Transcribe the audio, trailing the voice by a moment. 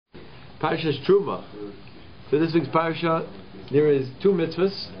Parashas Terumah. So this week's parasha, there is two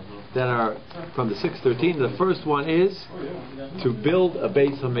mitzvahs that are from the 6:13. The first one is to build a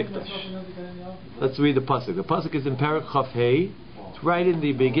Beis HaMikdash. Let's read the pasuk. The pasuk is in Perek Chaf Hei. It's right in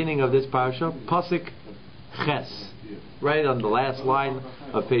the beginning of this parasha. Pasuk Ches. Right on the last line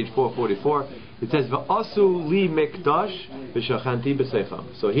of page 444. It says, V'asu li mikdash v'shachanti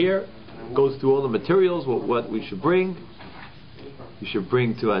b'seicham. So here goes through all the materials, what we should bring. You should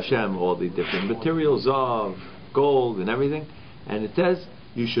bring to Hashem all the different materials of gold and everything. And it says,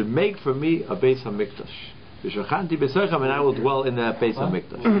 you should make for me a Beis HaMikdash. V'shachanti b'seicham, and I will dwell in that Beis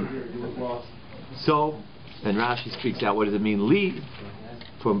HaMikdash. So, and Rashi speaks out, what does it mean? Li,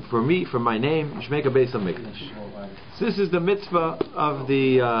 for me, for my name, you should make a Beis HaMikdash. So this is the mitzvah of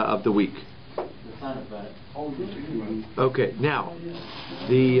the week. Okay, now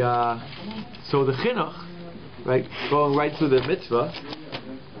so the chinuch, right, going right through the mitzvah.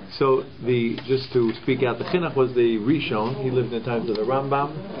 So just to speak out, the chinuch was the Rishon. He lived in the times of the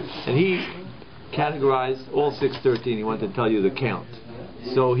Rambam, and he categorized all 613. He wanted to tell you the count.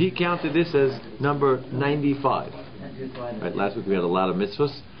 So he counted this as number 95. Right, last week we had a lot of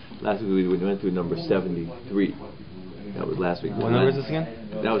mitzvahs. Last week we went through number 73. That was last week. What number is this again?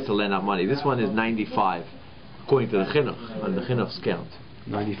 That was to lend out money. This one is 95, according to the chinuch, on the chinuch's count.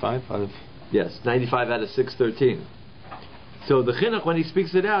 95 out of... Yes, 95 out of 613. So the chinuch, when he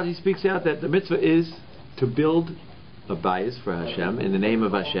speaks it out, he speaks out that the mitzvah is to build a bayis for Hashem, in the name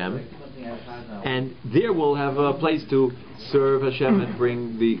of Hashem, and there we'll have a place to serve Hashem and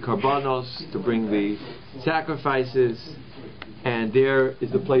bring the karbanos, to bring the sacrifices, and there is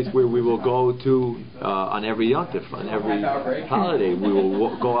the place where we will go to on every yontif, on every holiday. We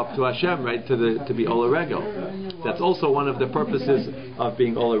will go up to Hashem, right, to be Ola Regel. That's also one of the purposes of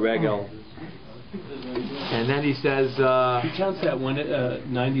being Ola Regel. And then he says... he counts that one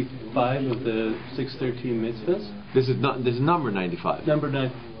 95 of the 613 mitzvahs? This is number 95. Number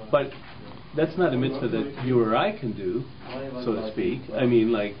 9. But that's not a mitzvah that you or I can do, so to speak. I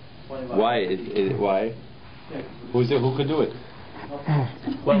mean, like... Why? Why? Who could do it?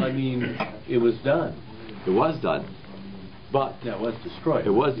 Well, I mean, it was done. It was done. But... Yeah, it was destroyed.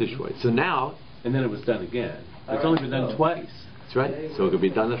 It was destroyed. So now... And then it was done again. It's only been done twice. That's right. So it could be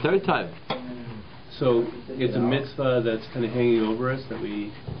done a third time. So it's a mitzvah that's kind of hanging over us that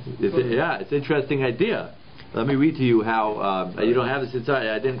we... It's an interesting idea. Let me read to you how... you don't have this inside.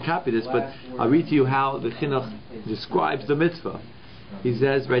 I didn't copy this, but I'll read to you how the chinuch describes the mitzvah. He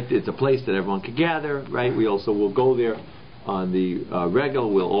says, right, it's a place that everyone can gather, right? We also will go there on the regel.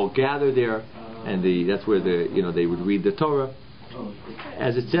 We'll all gather there, and that's where they would read the Torah.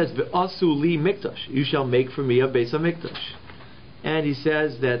 As it says, "V'asu li mikdash," you shall make for me a Beis HaMikdash. And he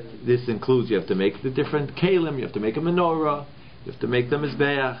says that this includes, you have to make the different kalim, you have to make a menorah, you have to make the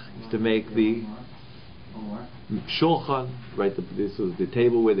mizbeach, you have to make the shulchan, right? This was the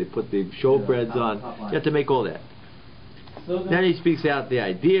table where they put the showbreads on. You have to make all that. Then he speaks out the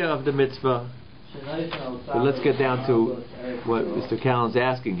idea of the mitzvah. But let's get down to what Mr. Callan's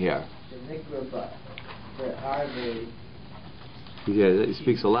asking here. He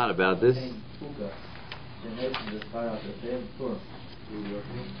speaks a lot about this.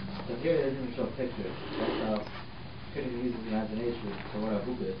 So here it doesn't even show a picture. That's how couldn't use his imagination for what a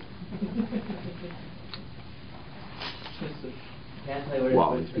hoop is.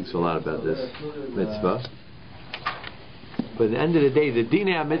 Wow, he speaks a lot about this mitzvah. But at the end of the day, the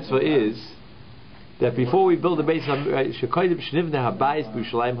dinei mitzvah is that before we build a base, right? Before we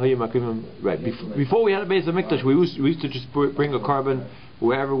had a Beis HaMikdash, we used to just bring a carbon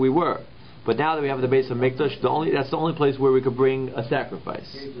wherever we were. But now that we have the Beis HaMikdash, that's the only place where we could bring a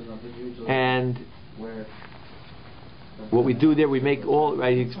sacrifice. And what we do there, we make all,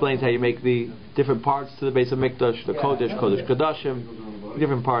 right, he explains how you make the different parts to the Beis HaMikdash, the Kodesh, Kodesh Kodashim,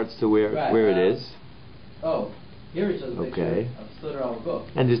 different parts to where it is. Oh, here it shows a picture of book.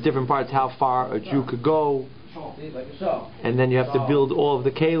 And there's different parts how far a Jew could go. And then you have to build all of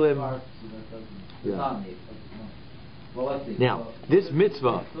the kalim. Yeah. Now, this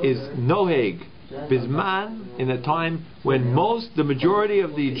mitzvah is noheg bisman, in a time when the majority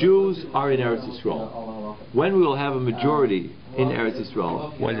of the Jews are in Eretz Yisrael. When we will have a majority in Eretz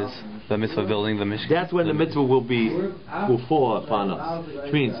Yisrael, when is the mitzvah building the Mishkan? That's when the mitzvah will fall upon us.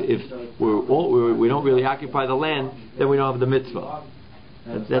 Which means if we don't really occupy the land, then we don't have the mitzvah.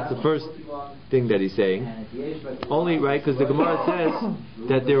 That's the first thing that he's saying. Only, right, because the Gemara says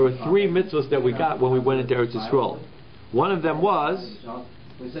that there were 3 mitzvahs that we got when we went into Eretz Yisrael. One of them was to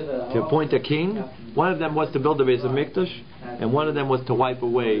appoint a king, one of them was to build a Beis HaMikdash, and one of them was to wipe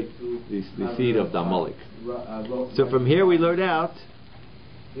away the seed of the Amalek. So from here we learned out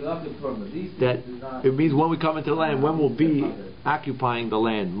that it means when we come into the land, when we'll be occupying the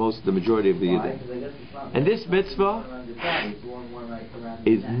land, the majority of the year. And this mitzvah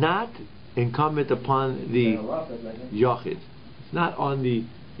is not incumbent upon the yachid. It's not on the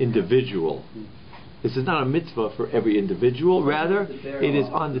individual. This is not a mitzvah for every individual. Rather, it is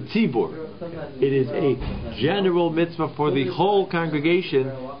on the tzibur. It is a general mitzvah for the whole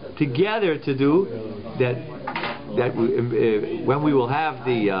congregation together to do that. When we will have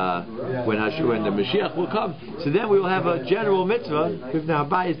the when the Mashiach will come, so then we will have a general mitzvah.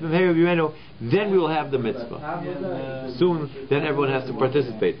 Then we will have the mitzvah. Soon, then everyone has to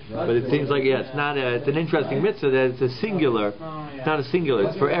participate. But it seems like it's not. It's an interesting mitzvah that it's a singular. It's not a singular.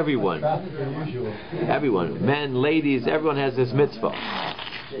 It's for everyone. Everyone, men, ladies, everyone has this mitzvah.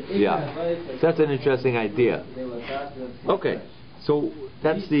 Yeah, so that's an interesting idea. Okay, so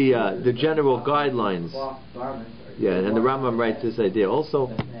that's the general guidelines. Yeah, and the Rambam writes this idea also.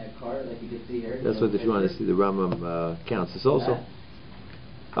 That's what, if you want to see, the Rambam counts this also.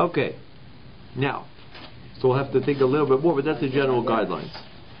 Okay, now, so we'll have to think a little bit more, but that's the general guidelines.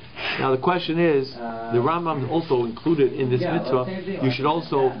 Now the question is, the Rambam also included in this mitzvah, you should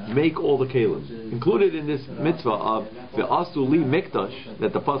also make all the kelim. Included in this mitzvah of the Asu Li Mikdash,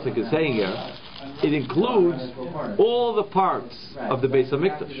 that the Pasuk is saying here, it includes all the parts of the Beis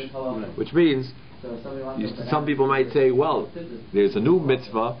HaMikdash, which means, some people might say, well, there's a new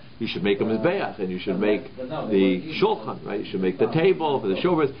mitzvah, you should make a mizbeach, and you should make the shulchan, right? You should make the table for the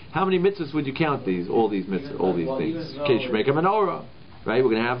showbread. How many mitzvahs would you count all these mitzvahs, all these things? Okay, you should make a menorah, right? We're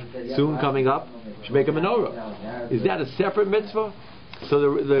going to have soon coming up, you should make a menorah. Is that a separate mitzvah? So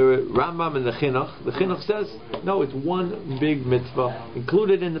the Rambam and the Chinuch says, no, it's one big mitzvah.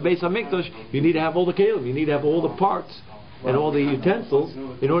 Included in the Beis HaMikdash, you need to have all the kelim, you need to have all the parts and all the utensils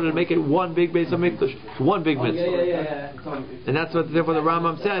in order to make it one big Beis HaMikdash. It's one big mitzvah. And that's what therefore the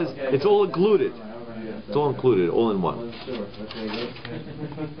Rambam says, it's all included. It's all included, all in one.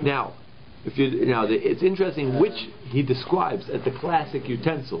 Now, it's interesting which he describes as the classic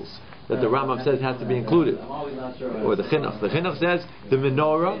utensils that the Rambam says has to be included, or the Chinuch. The Chinuch says the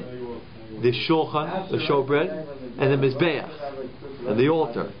menorah, the shulchan, the showbread, and the mizbeach, and the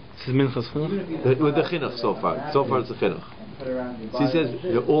altar. This is Minchas Chinuch? With the Chinuch so far. So far it's the Chinuch. So he says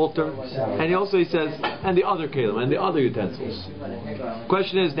the altar, and he says, and the other kelim, and the other utensils.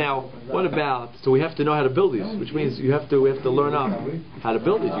 Question is now, what about, so we have to know how to build these, which means we have to learn up how to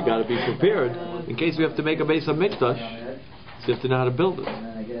build these. You got to be prepared in case we have to make a Beis HaMikdash. So you have to know how to build it.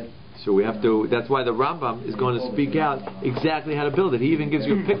 So we have to, that's why the Rambam is going to speak out exactly how to build it. He even gives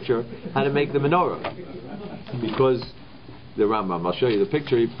you a picture how to make the menorah. Because the Rambam, I'll show you the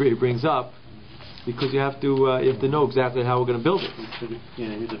picture he brings up, because you have to know exactly how we're going to build it.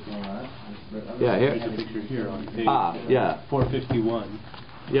 Yeah, here. Here's a picture here on page 451.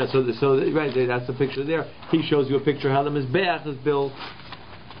 Yeah, so right, that's the picture there. He shows you a picture how the Mizbeach is built.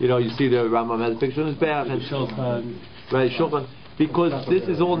 You see the Rambam has a picture of the Mizbeach. And Shulchan. Right, Shulchan. Because this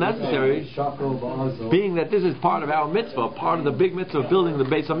is all necessary, being that this is part of our mitzvah, part of the big mitzvah of building the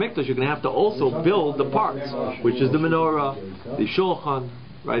Beis HaMikdash, you're going to have to also build the parts, which is the menorah, the shulchan,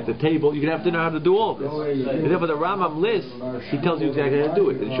 right, the table. You're going to have to know how to do all this. And therefore the Rambam list, he tells you exactly how to do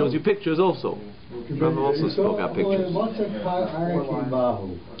it. It shows you pictures also. The Rambam also spoke out pictures.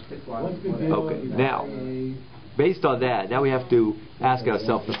 Okay, now, based on that, now we have to ask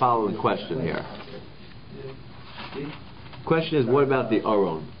ourselves the following question here. Question is, what about the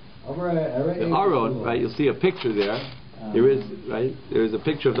Aron? The Aron, right? You'll see a picture there. There is a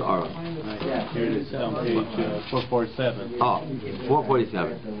picture of the Aron. Right, here it is on page 447. Oh,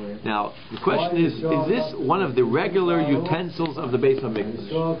 447. Now, the question is this one of the regular utensils of the Beis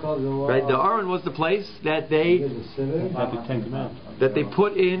HaMikdash? Right? The Aron was the place that they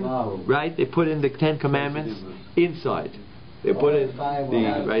put in, right? They put in the 10 Commandments inside. They put in the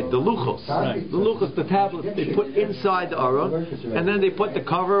luchos, the luchos, the tablets. They put inside the aron, and then they put the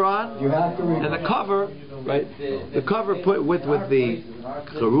cover on, and the cover, the cover put with the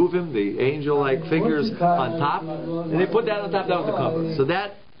cheruvim, the angel-like figures on top, and they put that on top. That was the cover. So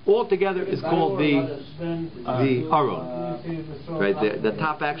that altogether is called the aron. Right, the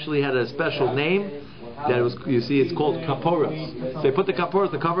top actually had a special name. That was, you see, it's called kaporas. So they put the kaporas,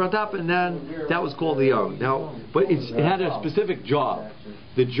 the cover on top, and then that was called the aron. Now, but it had a specific job.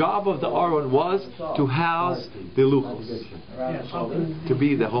 The job of the aron was to house the luchos, to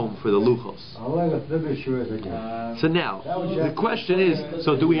be the home for the luchos. So now, the question is,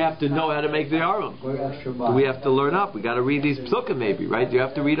 so do we have to know how to make the aron? Do we have to learn up? We got to read these psukim maybe, right? You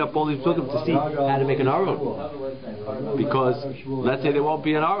have to read up all these psukim to see how to make an aron. Because let's say there won't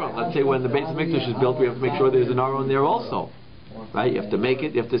be an aron. Let's say when the Beis HaMikdash is built, we have to make sure there's an aron there also. right? You have to make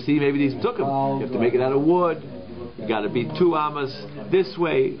it. You have to see maybe these tukum. You have to make it out of wood. You got to be 2 amas this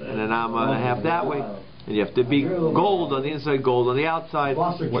way and an amma and a half that way. And you have to be gold on the inside, gold on the outside.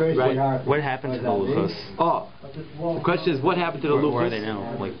 Right? What happened to the luchos? Oh, the question is, what happened to the luchos? Where are they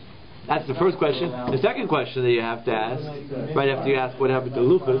now? Like, that's the first question. The second question that you have to ask, right after you ask what happened to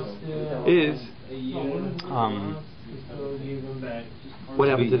luchos, is what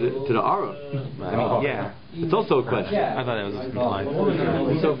happened to the aron? I mean, yeah. It's also a question. I thought that was implied.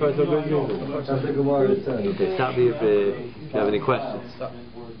 So far, so good. Okay, stop me if you have any questions.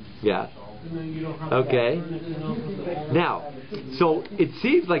 Yeah. Okay. Now, so it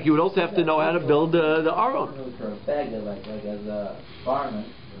seems like you would also have to know how to build the aron. Like as a fireman,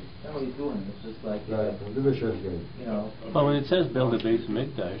 that's what he's doing. It's just like, you know. Well, when it says build a base of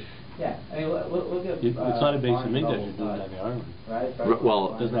mikdash, yeah, I mean, look at. it's not a base of mikdash. You're doing it on the armor. Right.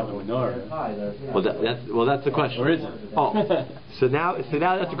 Well, It doesn't have a menorah. Well, that's the question. Or is it? Oh, so now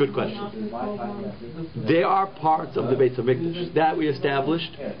that's a good question. They are parts of the Beit HaMikdash that we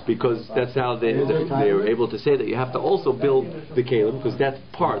established because that's how they were able to say that you have to also build the kelim because that's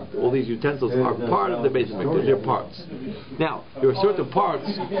part. All these utensils are part of the Beit HaMikdash. They're parts. Now there are certain parts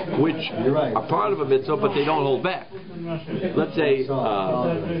which are part of a mitzvah, but they don't hold back. Let's say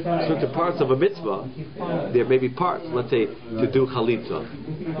certain parts of a mitzvah, there may be parts. Let's say to do chalitza,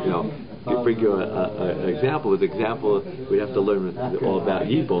 you know. You bring you an example. With example, we have to learn all about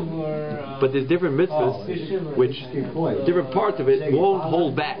yibum. But there's different mitzvahs, which different parts of it won't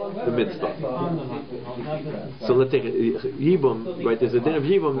hold back the mitzvah. So let's take yibum. Right? There's a din of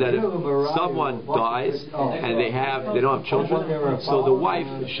yibum that if someone dies and they don't have children, so the wife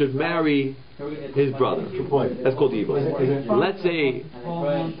should marry his brother. That's called yibum. Let's say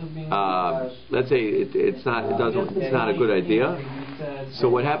it's not a good idea. So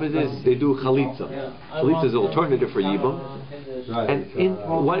what happens is they do chalitza. Chalitza is an alternative for yibum. And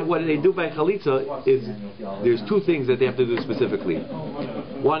what they do by chalitza is there's 2 things that they have to do specifically.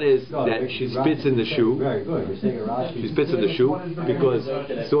 One is that she spits in the shoe. She spits in the shoe because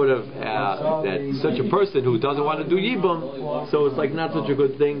sort of that such a person who doesn't want to do yibum, so it's like not such a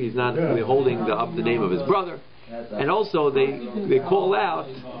good thing. He's not really holding up the name of his brother. And also they call out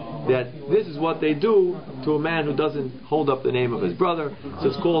that this is what they do to a man who doesn't hold up the name of his brother. So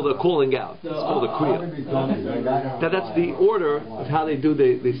it's called a calling out. It's called a kriya. Now that's the order of how they do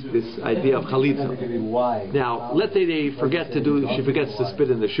this idea of chalitza. Now let's say she forgets to spit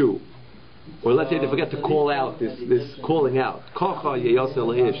in the shoe. Or let's say they forget to call out this calling out.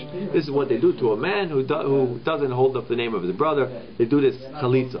 This is what they do to a man who doesn't hold up the name of his brother. They do this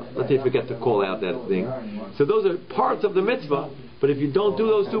chalitza. Let's say they forget to call out that thing. So those are parts of the mitzvah. But if you don't do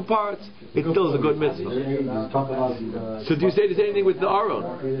those 2 parts, it still is a good mitzvah. So do you say the same thing with the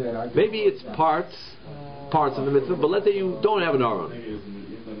aron? Maybe it's parts of the mitzvah. But let's say you don't have an aron.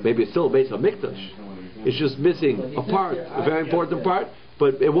 Maybe it's still based on mikdash. It's just missing a part, a very important part.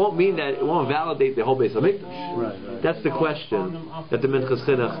 But it won't mean that it won't validate the whole Beis HaMikdash. Right. That's the question that the Minchas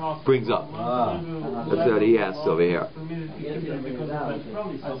Chinuch brings up. That's what he asks over here. Without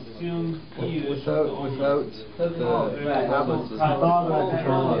the tablets, is the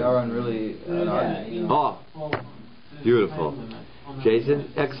Aron really an Aron? Oh, beautiful. Jason,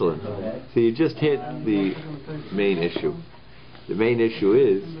 excellent. So you just hit the main issue. The main issue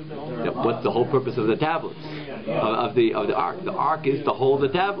is that what's the whole purpose of the tablets, of the ark? The ark is to hold the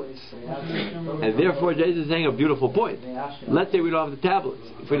tablets, and therefore Jason is saying a beautiful point. Let's say we don't have the tablets.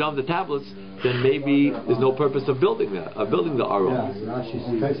 If we don't have the tablets, then maybe there's no purpose of building the aron.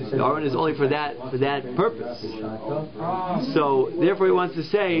 The aron is only for that purpose. So therefore he wants to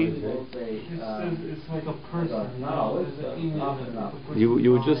say it's like a person.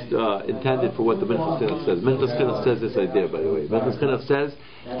 you just intended for what the Minchas Chinuch says. Minchas Chinuch says this idea, by the way. Minchas Chinuch says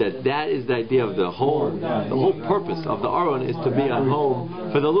that is the idea of the whole purpose of the aron is to be on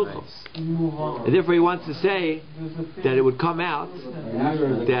home for the luchos. And therefore he wants to say that it would come out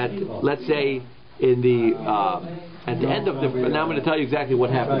that, let's say, in the at the end of the, now I'm going to tell you exactly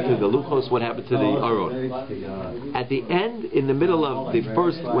what happened to the luchos, what happened to the aron. At the end, in the middle of the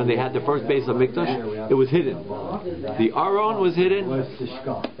first, when they had the first Beis HaMikdash, it was hidden. The aron was hidden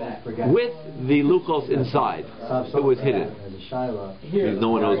with the luchos inside. It was hidden. No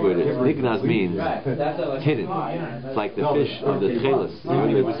one knows where it is. Nignaz means hidden. It's like the fish of the tchelis.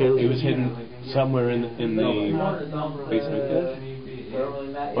 It was hidden somewhere in the Beis HaMikdash?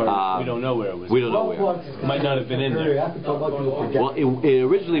 Or we don't know where it was. We don't know where. It might not have been in there. Well, it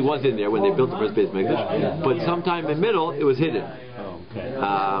originally was in there when they built the first Beis HaMikdash, but sometime in the middle it was hidden.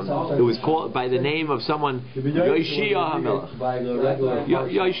 It was called by the name of someone, Yoshia HaMelech.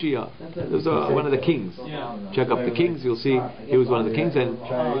 Yoshia. It was one of the kings. Check up the kings, you'll see he was one of the kings,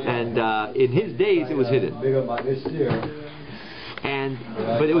 and in his days it was hidden.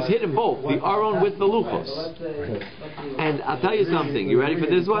 But it was hidden both, the Aron with the Luchos. And I'll tell you something, you ready for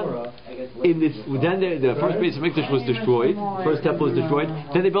this one? Then the first base of Mikdash was destroyed, first temple was destroyed,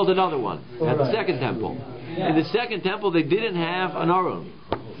 then they built another one, at the second temple. In the second temple they didn't have an Aron.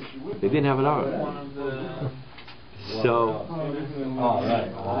 They didn't have an Aron. So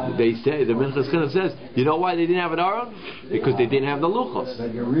they say, the Minchas Chinuch says, you know why they didn't have an Aron? Because they didn't have the Luchos. So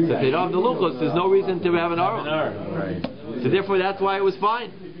if they don't have the Luchos, there's no reason to have an Aron. So therefore that's why it was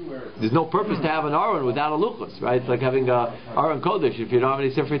fine. There's no purpose to have an Aron without a Luchos, right? It's like having a Aron Kodesh if you don't have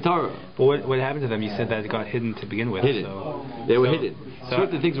any Sefer Torah. But what happened to them? You said that it got hidden to begin with. Hidden. So They were hidden.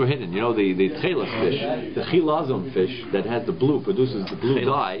 Certain things were hidden. You know, the Tchelas fish, the Chilazon fish that has the blue, produces the blue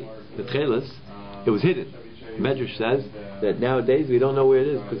dye, the Tchelas, it was hidden. Medrash says that nowadays we don't know where it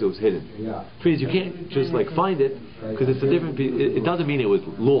is because it was hidden. Trees, you can't just like find it because it's a different. It doesn't mean it was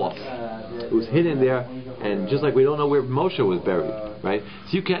lost. It was hidden there, and just like we don't know where Moshe was buried, right?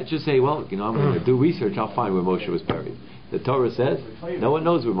 So you can't just say, well, you know, I'm going to do research. I'll find where Moshe was buried. The Torah says no one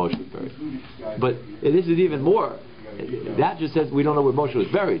knows where Moshe was buried. But this is even more. That just says we don't know where Moshe was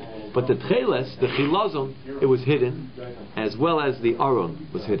buried. But the Tcheles, the Chilazon, it was hidden, as well as the Aron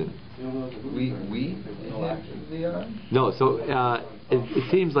was hidden. We the Aron? No, so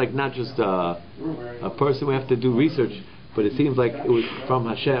it seems like not just a person. We have to do research, but it seems like it was from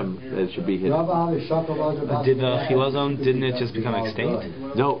Hashem that it should be hidden. did the Chilazon, didn't it just become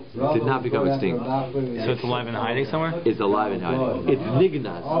extinct? No, it did not become extinct. So it's alive and hiding somewhere? It's alive and hiding. It's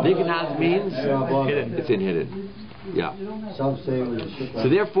nignaz. Nignaz means Hidden. it's in hidden. Yeah. So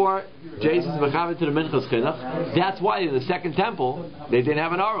therefore, Jason's mechaber to the Minchas Chinuch. That's why in the second temple they didn't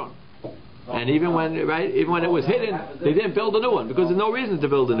have an Aron. And even when it was hidden, they didn't build a new one because there's no reason to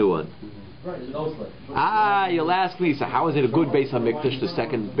build a new one. You'll ask me, so how is it a good Beis HaMikdash, the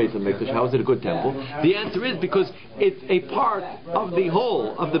second Beis HaMikdash? How is it a good temple? The answer is because it's a part of the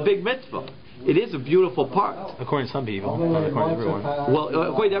whole of the big mitzvah. It is a beautiful part. According to some people, not according to everyone. Well,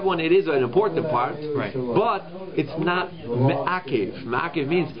 according to everyone, it is an important part. Right. But it's not me'akev. Me'akev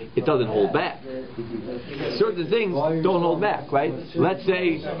means it doesn't hold back. Certain things don't hold back, right? Let's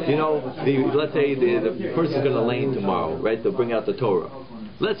say, let's say the person's going to lane tomorrow, right? They'll bring out the Torah.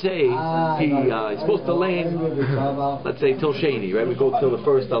 Let's say he's supposed to lane, let's say till Sheni, right? We go till the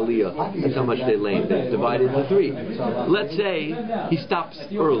first Aliyah. That's how much they lane. They divide it into three. Let's say he stops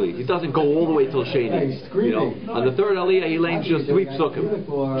early. He doesn't go all the way till Sheni. On the third Aliyah he lanes just 3 psukim,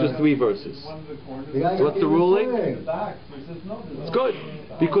 just 3 verses. So what's the ruling? It's good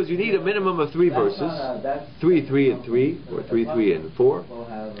because you need a minimum of 3 verses, 3, 3, and 3, or 3, 3, and 4.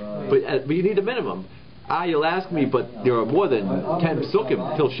 But you need a minimum. You'll ask me, but there are more than 10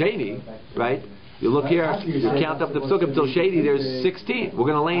 psukim till Sheni, right? You look here, you count up the psukim till Sheni, there's 16. We're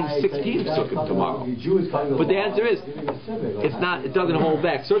going to lane 16 psukim tomorrow. But the answer is, it doesn't hold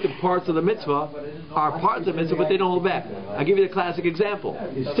back. Certain parts of the mitzvah are parts of the mitzvah, but they don't hold back. I'll give you the classic example.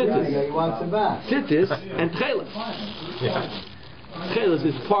 Tzitzis and Tcheles. Tcheles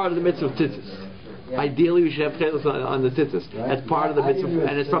is part of the mitzvah of Tzitzis. Ideally, we should have Tcheles on the Tzitzis. That's part of the mitzvah,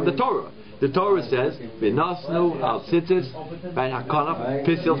 and it's from the Torah. The Torah says, "V'nasnu al tzitzis v'hakanaf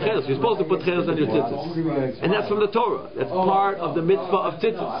pisil tcheles." You're supposed to put tcheles on your tzitzis, and that's from the Torah. That's part of the mitzvah of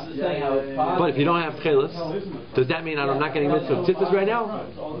tzitzis. But if you don't have tcheles, does that mean I'm not getting mitzvah of tzitzis right now?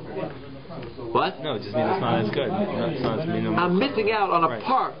 What? No, it just means it's not as good. It's not as minimum. I'm missing out on a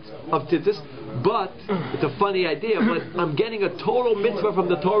part of tzitzis, but it's a funny idea. But I'm getting a total mitzvah from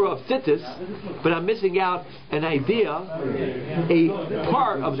the Torah of tzitzis, but I'm missing out an idea, a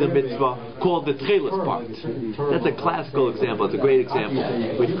part of the mitzvah called the tcheles part. That's a classical example. It's a great example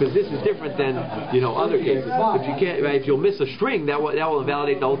because this is different than other cases. If you can't, right, if you'll miss a string, that will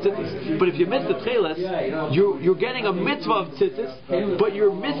invalidate the whole tzitzis. But if you miss the tcheles, you're getting a mitzvah of tzitzis, but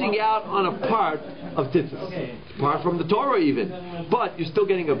you're missing out on a part of tzitzis, apart from the Torah even. But you're still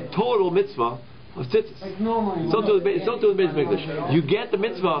getting a total mitzvah of tzitzis. So to the Beis HaMikdash. You get the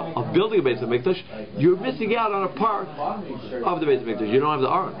mitzvah of building a Beis HaMikdash, you're missing out on a part of the Beis HaMikdash. You don't have the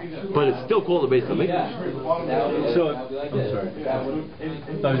Aron, but it's still called the Beis HaMikdash. So, I'm sorry.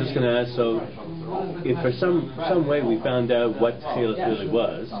 I was just going to ask, so if for some way we found out what tcheles really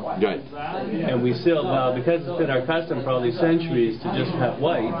was, right, and we still, because it's been our custom for all these centuries to just have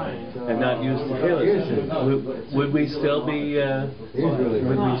white and not use tcheles, would we still be,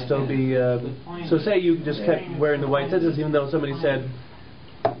 so say you just kept wearing the white tzitzis even though somebody said,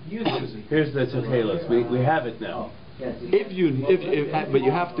 here's the tcheles, we have it now. but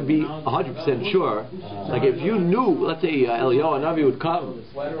you have to be 100% sure. Like if you knew, let's say Eliyahu Hanavi would come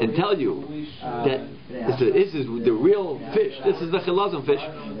and tell you that this is the real fish, this is the chilazon fish,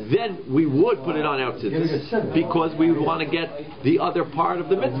 then we would put it on our tzitzis because we would want to get the other part of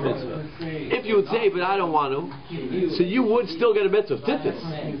the mitzvah. If you would say, but I don't want to, so you would still get a mitzvah of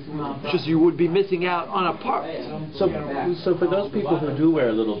tzitzis, just you would be missing out on a part. So for those people who do wear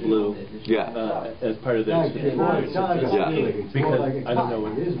a little blue, as part of their because I don't know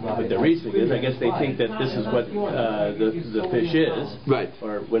what their reasoning is. I guess they think that this is what the fish is, right,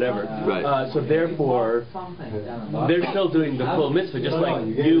 or whatever. Right. So therefore, they're still doing the full mitzvah, just like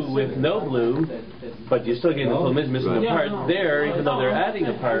you with no blue, but you're still getting the full mitzvah, missing the part there, even though they're adding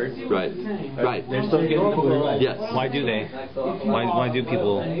a part. Right. Right. They're still getting the full. Yes. Why do they? Why do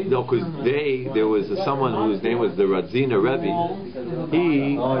people? No, because there was someone whose name was the Radzina Rabbi.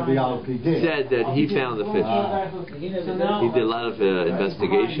 He said that he found the fish. He did a lot of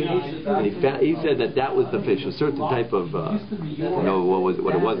investigation, and he said that was the fish, a certain type of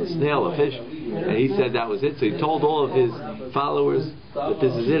what it was, a snail, a fish, and he said that was it. So he told all of his followers that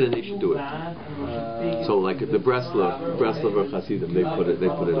this is it and they should do it. So like the Breslaver Hasidim, they put it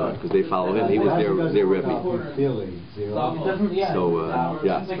on because they follow him. He was their Rebbe. So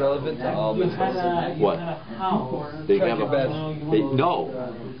yeah. It's relevant to all mitzvahs. What? They have no.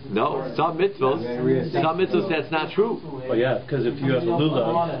 Some mitzvahs that's not true. Well, yeah, because if you have a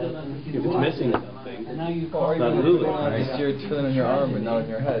lulav, if it's missing something, it's not a lulav. You're tefillin on your arm and not on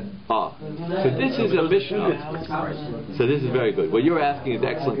your head. So this is a Mishnah. So this is very good. What you're asking is an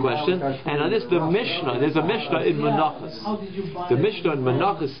excellent question. And on this, there's a Mishnah in Menachos. The Mishnah in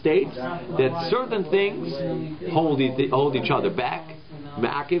Menachos states that certain things hold each other back.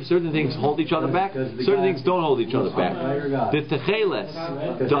 Ma'akiv, certain things hold each other back, certain things don't hold each other back. The techeles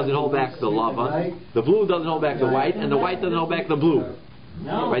doesn't hold back the lavan, the blue doesn't hold back the white, and the white doesn't hold back the blue.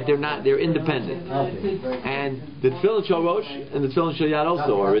 Right? They're independent. And the tefillin shel rosh and the tefillin shel yad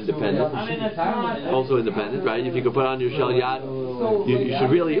also are independent. Also independent, right? If you can put on your shel yad, you should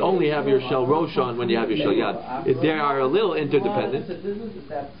really only have your shel rosh on when you have your shel yad. They are a little interdependent,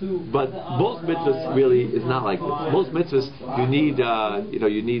 but most mitzvahs really is not like this. Most mitzvahs you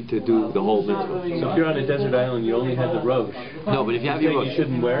need to do the whole mitzvah. So if you're on a desert island, you only have the rosh. No, but if you have your rosh, you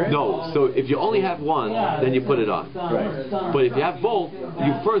shouldn't wear it. No, so if you only have one, then you put it on. Right. But if you have both,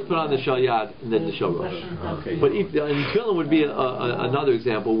 you first put on the shel yad and then the shel rosh. Okay. But tefillin would be another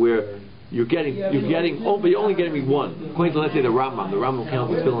example where you're getting, but you're only getting one. According to, let's say, the Rambam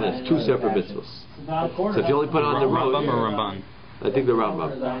counts tefillin as two separate mitzvahs. So if you only put on the rosh, Rambam or Ramban? I think the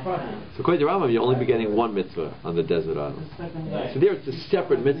Rambam. So according to Rambam, you'll only be getting one mitzvah on the desert island. So there it's a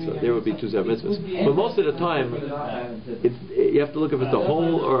separate mitzvah. There would be two separate mitzvahs. But most of the time, you have to look if it's a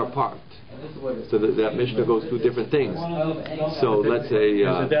whole or a part. So that Mishnah goes through different things. So let's say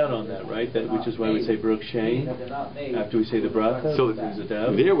there's a doubt on that, right? Which is why we say Baruch Shein after we say the bracha. So there's a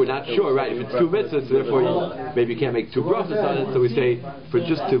doubt. There we're not sure, right? If it's two mitzvahs, therefore maybe you can't make two brachas on it. So we say, for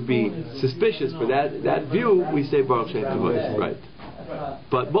just to be suspicious for that view, we say Baruch Shein Tavos, right?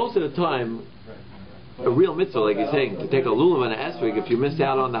 But most of the time, a real mitzvah, like he's saying, to take a lulav and an esrog, if you miss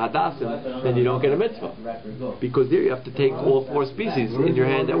out on the hadassim, then you don't get a mitzvah. Because there you have to take all four species in your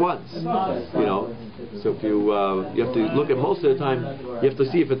hand at once. So if you have to look at, most of the time, you have to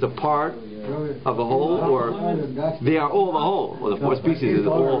see if it's a part of a whole, or they are all the whole. Well, the four species is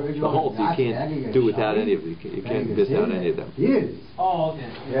all the whole, so you can't do without any of them. You can't miss out any of them.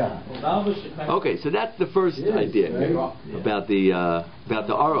 Okay, so that's the first idea about the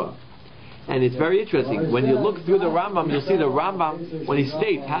Aron. And it's very interesting. When you look through the Rambam, you'll see the Rambam, when he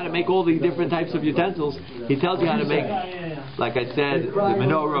states how to make all the different types of utensils, he tells you how to make, like I said, the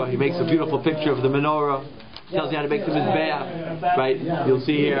menorah. He makes a beautiful picture of the menorah. He tells you how to make the mizbeach, right? You'll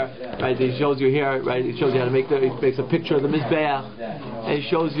see here, right? He shows you here, right? He shows you how to he makes a picture of the mizbeach, and he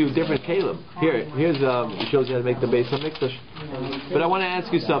shows you different kalim. Here's he shows you how to make the Beis HaMikdash. But I want to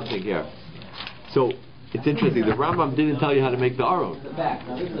ask you something here. So, it's interesting, the Rambam didn't tell you how to make the Aron.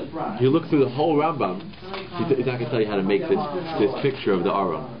 You look through the whole Rambam, he's not going to tell you how to make this picture of the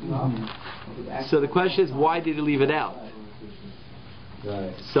Aron. So the question is, why did he leave it out?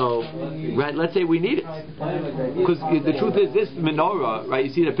 So, right, let's say we need it. Because the truth is, this menorah, right,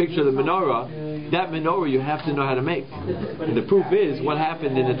 you see the picture of the menorah, that menorah you have to know how to make. And the proof is what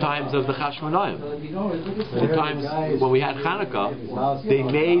happened in the times of the Chashmonaim. In the times when we had Hanukkah, they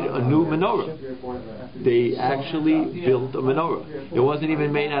made a new menorah. They actually built a menorah. It wasn't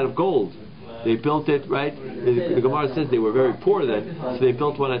even made out of gold. They built it, right? The Gemara says they were very poor then, so they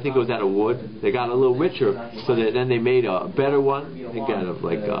built one, I think it was out of wood. They got a little richer, so that then they made a better one, I think out of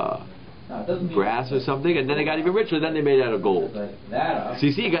like brass or something, and then they got even richer. Then they made it out of gold. So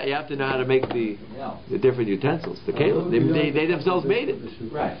you see, you have to know how to make the different utensils. The kelim, they themselves made it.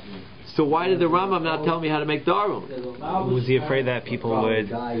 Right. So why did the Rambam not tell me how to make the aron? Was he afraid that people would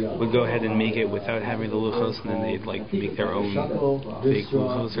go ahead and make it without having the luchos, and then they'd like make their own fake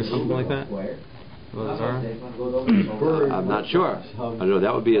luchos or something like that? I'm not sure. I don't know.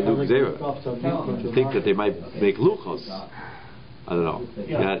 That would be a new gzera. I think that they might make luchos. I don't know.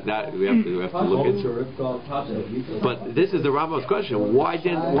 That we have to look into. But this is the Rambam's question.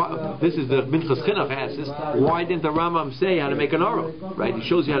 This is the Minchas Chinuch asks this. Why didn't the Rambam say how to make an aron? Right? He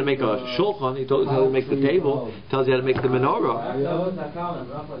shows you how to make a shulchan. He tells you how to make the table. Tells you how to make the menorah.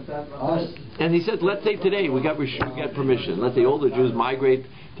 And he says, let's say today we got permission. Let's say all the Jews migrate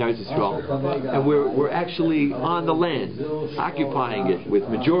to Eretz Yisrael, and we're actually on the land, occupying it with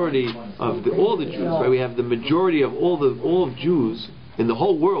majority of all the Jews. Right? We have the majority of all of Jews in the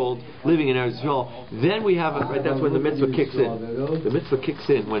whole world living in Eretz Yisrael. Then we have right. That's when the mitzvah kicks in. The mitzvah kicks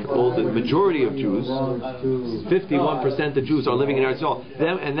in when all the majority of Jews, 51% of Jews are living in Eretz Yisrael.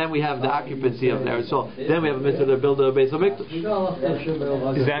 Then we have the occupancy of Eretz Yisrael. Then we have a mitzvah to build a Beis HaMikdash.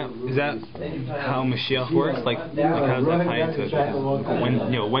 Is that how Mashiach works? Like how does that tie into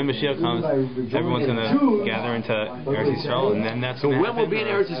when Mashiach comes, everyone's going to gather into Eretz Yisrael, and then that's so when we'll be in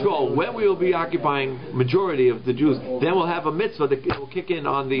Eretz Yisrael, when we will be occupying majority of the Jews, then we'll have a mitzvah that will kick in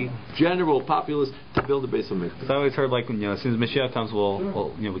on the general populace to build the Beis HaMikdash. So I always heard as soon as Mashiach comes,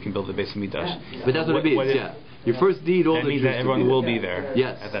 we can build the Beis HaMikdash. But that's what it means. Yeah, you first need all that the means Jews that everyone will be there.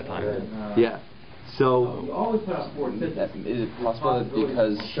 Yes. At that time. Yeah. So, is it possible that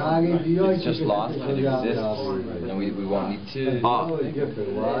because it's just lost, it exists, and we won't need to?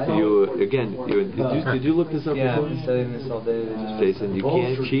 Did you look this up before? I'm studying this all day. Jason, you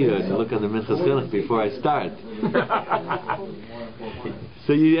can't cheat and look on the Minchas Chinuch before I start.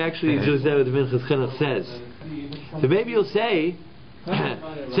 So you actually just said what the Minchas Chinuch says. So maybe you'll say,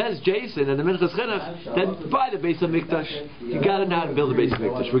 says Jason and the Minchas Chinuch, that by the Beis HaMikdash, you got to know how to build a Beis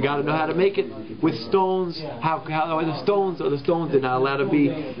HaMikdash. We got to know how to make it with stones. How the stones are not allowed to be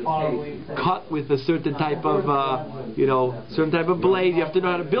cut with a certain type of certain type of blade. You have to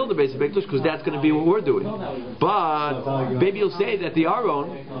know how to build a Beis HaMikdash because that's going to be what we're doing. But maybe you'll say that the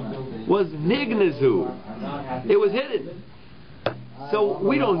aron was nignazu. It was hidden. So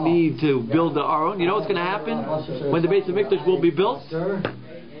we don't need to build the aron. You know what's going to happen when the Beis HaMikdash will be built?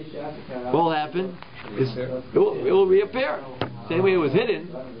 What will happen? It will reappear. Same way it was hidden.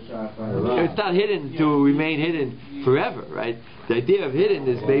 It's not hidden to remain hidden forever, right? The idea of hidden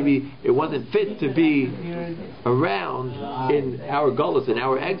is maybe it wasn't fit to be around in our gullus, in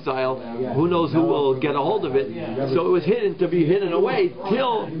our exile. Who knows who will get a hold of it? So it was hidden to be hidden away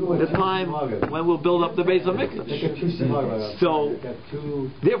till the time when we'll build up the Beis HaMikdash. So,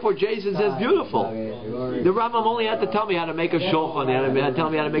 therefore, Jason says, beautiful. The Rambam only had to tell me how to make a shulchan, he had to tell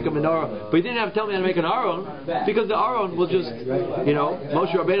me how to make a menorah, but he didn't have to tell me how to make an aron, because the aron will just,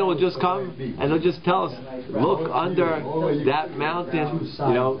 Moshe Rabbeinu will just come and he'll just tell us, look under that mountain,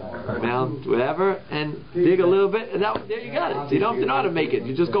 mount whatever, and dig a little bit, and there you got it. So you don't have to know how to make it.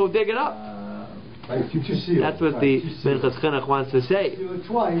 You just go dig it up. That's what the Minchas Chinuch wants to say.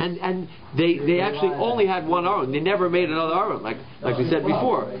 And they actually only had one aron. They never made another aron. Like we said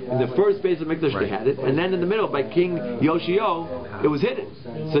before. In the first Beis HaMikdash they had it, and then in the middle by King Yoshio, it was hidden.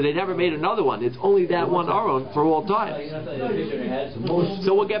 So they never made another one. It's only that one aron for all time.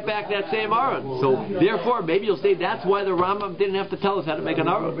 So we'll get back that same aron. So therefore, maybe you'll say that's why the Rambam didn't have to tell us how to make an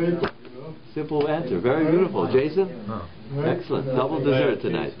aron. Simple answer. Very beautiful. Jason? Excellent. Double dessert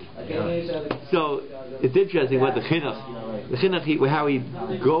tonight. So, it's interesting what the Chinuch, how he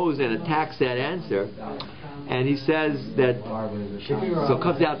goes and attacks that answer. And he says that, so it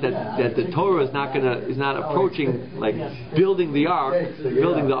comes out that the Torah is not approaching like building the ark,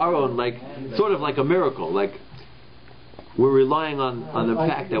 building the aron, like sort of like a miracle, like we're relying on the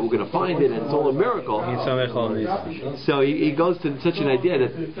fact that we're going to find it and it's all a miracle. So he goes to such an idea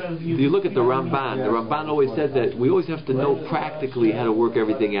that you look at the Ramban. The Ramban always said that we always have to know practically how to work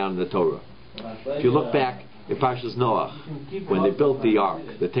everything out in the Torah. If you look back in Parshas Noach, when they built the ark,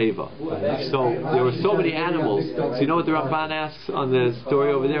 the Teva, so there were so many animals. So you know what the Ramban asks on the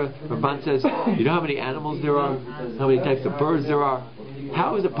story over there? Ramban says, you know how many animals there are? How many types of birds there are?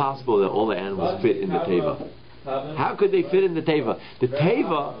 How is it possible that all the animals fit in the Teva? How could they fit in the Teva? The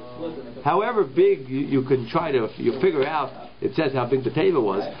Teva, however big you can try to figure out, it says how big the Teva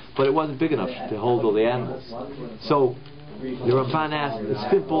was, but it wasn't big enough to hold all the animals. So the Ramban asked a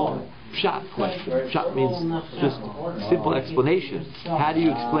simple pshat question. Pshat means just simple explanation. How do you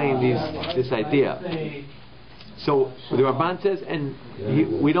explain this idea? So the Ramban says, and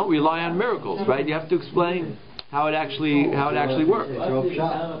we don't rely on miracles, right? You have to explain how it actually works.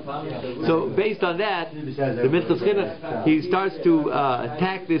 So based on that, the mitzvah chinuch, he starts to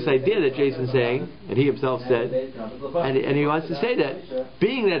attack this idea that Jason's saying, and he himself said, and he wants to say that,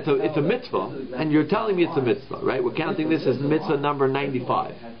 being that it's a mitzvah, and you're telling me it's a mitzvah, right? We're counting this as mitzvah number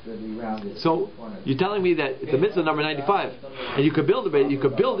 95. So you're telling me that it's a mitzvah number 95, and you could build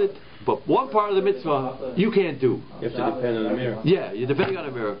it, but one part of the mitzvah you can't do. You have to depend on a miracle. Yeah, you're depending on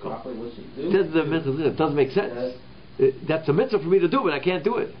a miracle. It doesn't make sense. That's a mitzvah for me to do, but I can't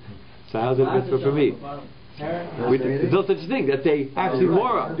do it. So how's it a mitzvah for me? There's no such thing that they actually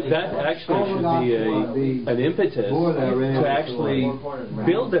more. That actually should be an impetus to actually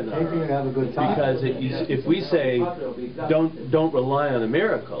build an ark. Because if we say don't rely on a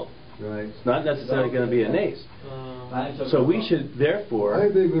miracle, it's not necessarily going to be a nace. So we should therefore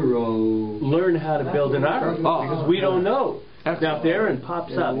learn how to build an ark, because we don't know. Now, if Aaron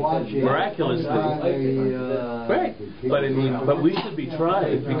pops up miraculously, great. But we should be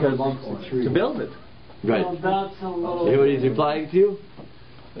trying to build it. Right. You know what he's replying to you?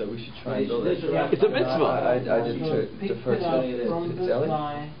 That we should try and build it. It's a mitzvah. I did defer to Ellie.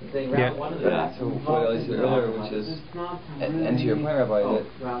 Yeah. To what Ellie said earlier, which is, and to your point, Rabbi,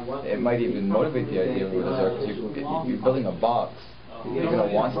 that it might even motivate the idea of because you're building a box. You're going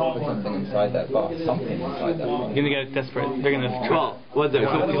to want to put something inside that box, something inside that box. You're going to get desperate. They're going to try.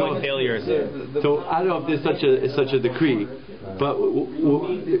 So failures. So I don't know if there's such a decree, but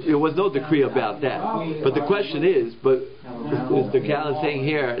there was no decree about that. But the question is, Mr. Cal is saying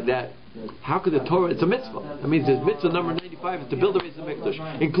here that how could the Torah? It's a mitzvah. That means this mitzvah number 95 is to build the Beis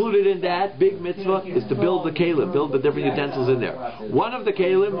HaMikdash. Included in that big mitzvah is to build the kelim, build the different utensils in there. One of the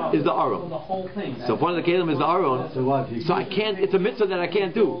kelim is the aron. So if one of the kelim is the aron, so I can't. It's a mitzvah that I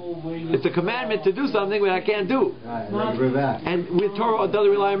can't do. It's a commandment to do something that I can't do. And with Torah, it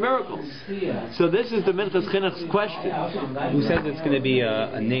doesn't rely on miracles. So this is the Minchas Chinuch's question. Who says it's going to be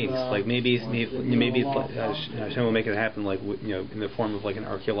a nace? Like maybe Hashem will make it happen, like in the form of like an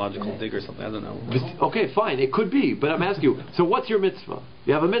archaeological dig or something. I don't know. Okay, fine, it could be, but I'm asking you. So what's your mitzvah?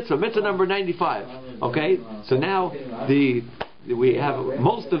 You have a mitzvah number 95. Okay, so now we have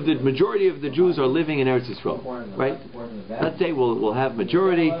the majority of the Jews are living in Eretz Yisrael, right? Let's say we'll have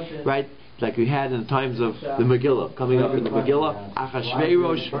majority, right? Like we had in the times of the Megillah, coming up in the Megillah,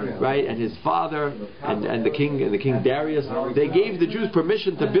 Achashverosh, right, and his father, and the king Darius, they gave the Jews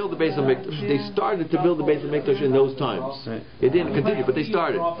permission to build the Beis HaMikdash. They started to build the Beis HaMikdash in those times. It didn't continue, but they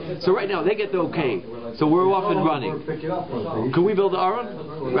started. So right now they get the okay. So we're off and running. Can we build the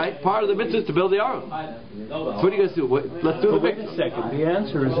Aron? Right? Part of the mitzvah is to build the Aron. So what do you guys do? Let's do the Wait a second. The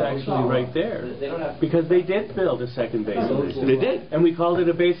answer is actually right there, because they did build a second Beis HaMikdash. They did, and we called it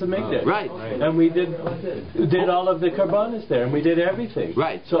a Beis HaMikdash. Right. And we did all of the karbanos there, and we did everything.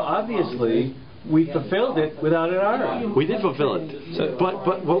 Right. So obviously, we fulfilled it without an aron. We did fulfill it. So,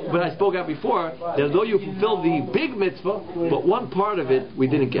 but I spoke out before that though you fulfilled the big mitzvah, but one part of it we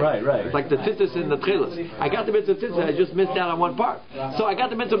didn't get. Right. It's like the tzitzis and the tchilas. I got the mitzvah tzitzis, I just missed out on one part. So I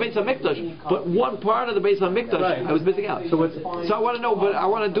got the mitzvah Beis HaMikdash, but one part of the Beis HaMikdash I was missing out. So I want to know, but I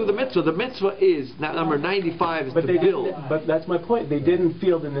want to do the mitzvah. The mitzvah is number 95 is to build. But that's my point. They didn't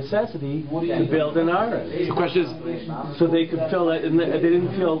feel the necessity to build an aron. The question is, so they could fill it, and they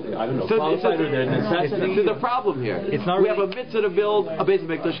didn't feel qualified or their necessity. There's a problem here. It's not we have a mitzvah to build a Beis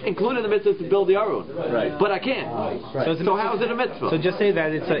HaMikdash, including the mitzvah to build the aron. Right. But I can't. Right. So how is it a mitzvah? So just say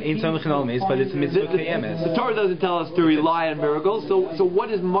that it's a Ein Samech and Almes, but it's a mitzvah Kayemes. The Torah doesn't tell us to rely on miracles. So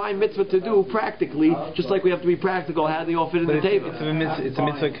what is my mitzvah to do practically? Just like we have to be practical, how they all fit in the table. It's a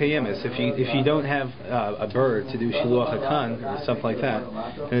mitzvah Kayemes. If you don't have a bird to do Shiluach HaKan or stuff like that,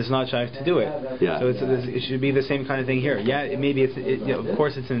 then it's not shaykh to do it. Yeah. So it should be the same kind of thing here. Yeah, of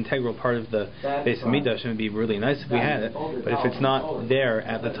course it's an integral part of the Beis HaMikdash, and it would be really nice if we had it. But if it's not there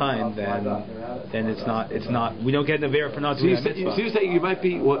at the time, then it's not. We don't get an avera for not doing that mitzvah. So you're saying you might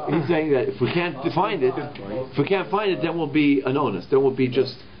be. He's saying that if we can't find it, then we'll be an onus. Then we'll be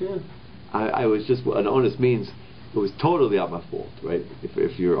just. I was just an onus means. It was totally not my fault, right?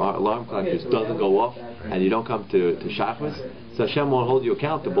 If your alarm clock just doesn't go off and you don't come to Shachmas, so Hashem won't hold you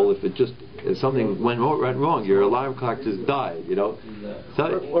accountable if something went wrong. Your alarm clock just died,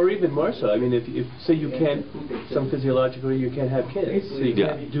 So, or even more so. I mean, if say you can't, some physiologically you can't have kids, so you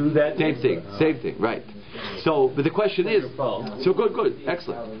can't do that. Same thing, right? So, but the question is, so good,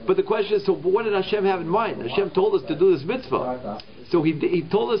 excellent. But the question is, so what did Hashem have in mind? Hashem told us to do this mitzvah. So he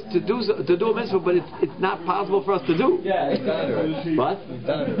told us to do a mitzvah, but it's not possible for us to do. Yeah, we've done it already. What?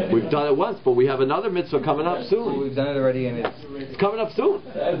 We've done it once, but we have another mitzvah coming up soon. We've done it already, and it's coming up soon.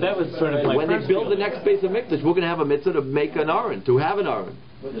 That was sort of my when they build the next base of mikdash, we're going to have a mitzvah to make an aron, to have an aron.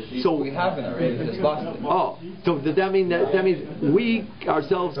 So we haven't already, we just lost it. Oh, so does that mean that means we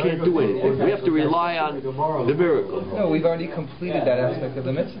ourselves can't do anything? We have to rely on the miracle. No, we've already completed that aspect of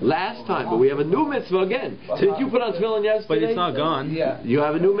the mitzvah. Last time, but we have a new mitzvah again. Since you put on tefillin yesterday, but it's not gone. Yeah. You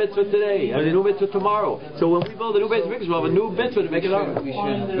have a new mitzvah today, and a new mitzvah tomorrow. So when we build a new base of mikdash, we'll have a new mitzvah to make it aron. We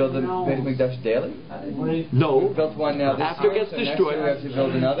should build a base of mikdash daily. No. We built one now this after year, it gets so destroyed, next year we have to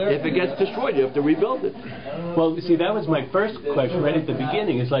build another. If it gets destroyed, you have to rebuild it. Well, see, that was my first question right at the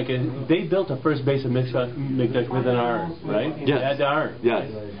beginning. It's like they built a first base of mikdash with an aron, right? Yes. They had the aron. Yes.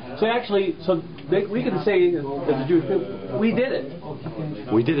 So actually, we can say as a Jewish people, we did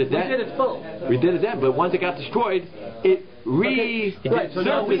it. We did it then. We did it full. We did it then, but once it got destroyed, it Right, so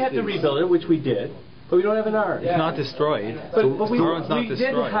now we have to rebuild it, which we did. But we don't have an aron. It's not destroyed. But we destroyed.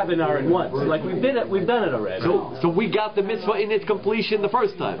 did have an aron once. Like we've done it already. So we got the mitzvah in its completion the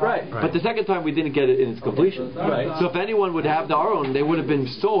first time. Right. But the second time we didn't get it in its completion. Right. So if anyone would have the aron, they would have been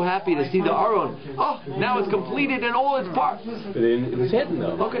so happy to see the aron. Oh, now it's completed in all its parts. But it was hidden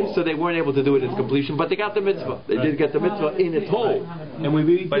though. Okay, so they weren't able to do it in its completion, but they got the mitzvah. They did get the mitzvah in its whole. And when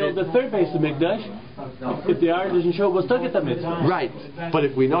we build the third base of mikdash, if the aron doesn't show, we'll still get the mitzvah. Right. But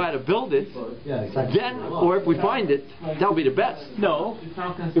if we know how to build it, then, or if we find it, that would be the best. No.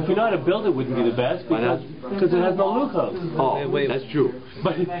 If we know how to build it, wouldn't be the best because it has no luchos. Oh, that's true.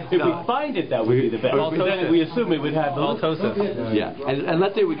 But if we find it, that would be the best. Then we assume it would have the luchos. Yeah. And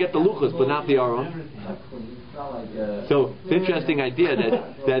let's say we get the luchos, but not the aron. So it's an interesting idea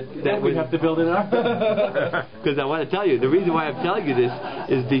that we have to build an aron. Because I want to tell you, the reason why I'm telling you this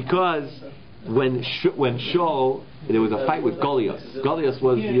is because when Shaul, there was a fight with Goliath. Goliath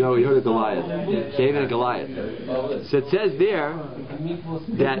was, you heard of Goliath, David and Goliath. So it says there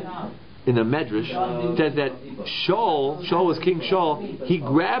that in the Medrash, it says that Shaul was King Shaul. He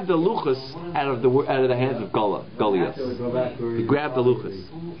grabbed the luchos out of the hands of Goliath. He grabbed the luchos.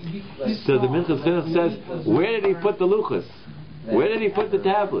 So the Minchas says, where did he put the luchos? Where did he put the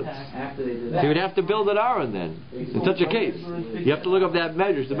tablets? He would have to build an aron then. In such a case, you have to look up that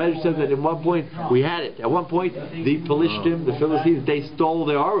Medrash. The Medrash says that at one point we had it. At one point, the Pelishtim, the Philistines, they stole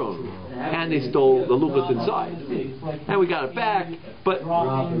the aron and they stole the luchos inside, and we got it back. But at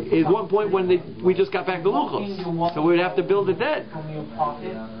one point when we just got back the luchos, so we would have to build it then.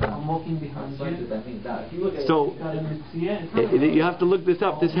 So you have to look this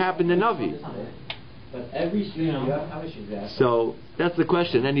up. This happened in Navi. So that's the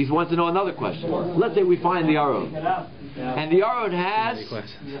question, and he wants to know another question. Let's say we find the aron, and the aron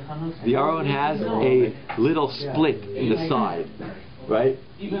has a little split in the side, right?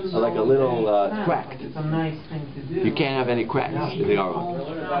 Like a little crack. You can't have any cracks in the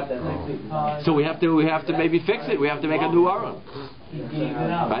aron. So we have to maybe fix it. We have to make a new aron.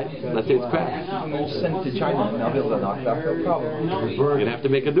 Right? Let's say it's cracked. Send it to China and they'll be able to knock that no problem. You're going to have to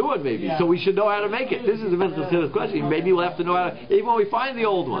make a new one maybe. So we should know how to make it. This is the Minchas question. Maybe we'll have to know how to, even when we find the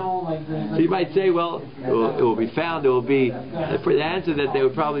old one. So you might say, well, it will be found, it will be, the answer that they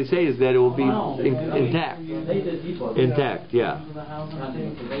would probably say is that it will be intact. Intact, yeah.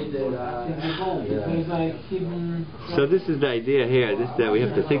 So this is the idea here, this that we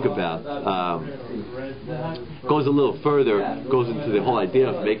have to think about. Goes a little further, goes into the whole idea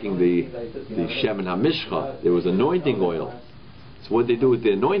of making the Shemen HaMishcha. There was anointing oil. So what did they do with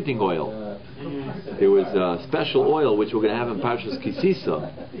the anointing oil? There was a special oil which we're going to have in Parshas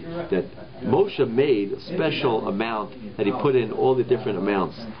Kisisa that Moshe made a special amount that he put in all the different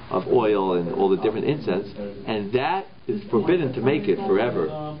amounts of oil and all the different incense, and that is forbidden to make it forever.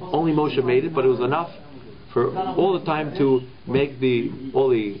 Only Moshe made it, but it was enough for all the time to make all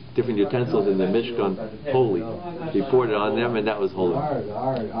the different utensils in the Mishkan holy. He poured it on them, and that was holy.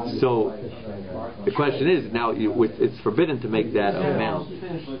 So the question is now, it's forbidden to make that amount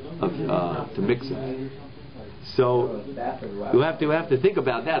to mix it. So you have to think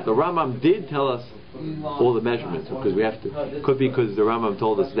about that. The Rambam did tell us all the measurements because we have to. Could be because the Rambam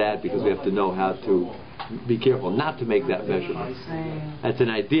told us that because we have to know how to be careful not to make that measurement. That's an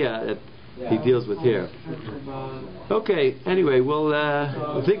idea that he deals with here. Okay, anyway, we'll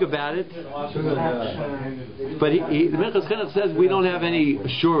think about it. But the Minchas Chinuch says we don't have any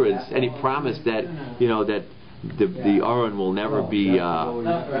assurance, any promise that that the aron will never be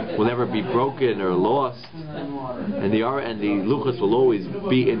broken or lost, and the luchos will always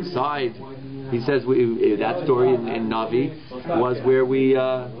be inside. He says that story in Navi was where we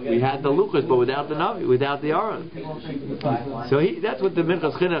had the luchas, but without the Navi, without the Aron. So that's what the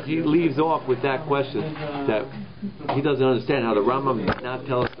Minchas Chinuch, he leaves off with that question, that he doesn't understand how the Rambam did not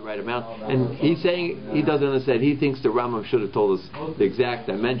tell us the right amount, and he's saying he doesn't understand. He thinks the Rambam should have told us the exact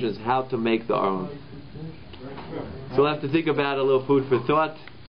dimensions, how to make the Aron. So we'll have to think about a little food for thought.